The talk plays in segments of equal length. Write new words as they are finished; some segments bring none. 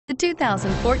The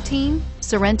 2014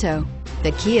 Sorento.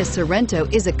 The Kia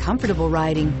Sorento is a comfortable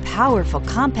riding, powerful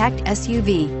compact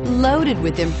SUV loaded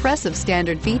with impressive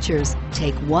standard features.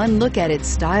 Take one look at its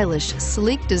stylish,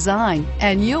 sleek design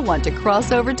and you'll want to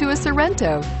cross over to a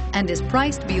Sorento, and is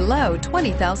priced below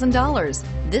 $20,000.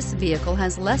 This vehicle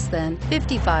has less than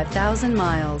 55,000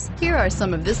 miles. Here are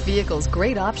some of this vehicle's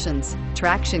great options: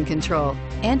 traction control,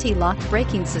 anti-lock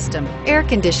braking system, air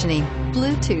conditioning,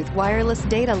 Bluetooth wireless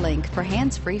data link for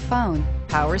hands-free phone,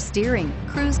 power steering,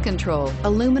 cruise control,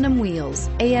 aluminum wheels,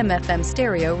 AM/FM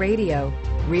stereo radio,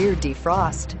 rear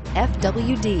defrost,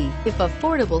 FWD. If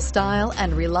affordable style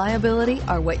and reliability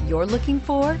are what you're looking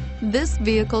for, this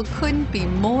vehicle couldn't be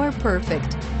more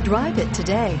perfect. Drive it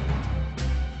today.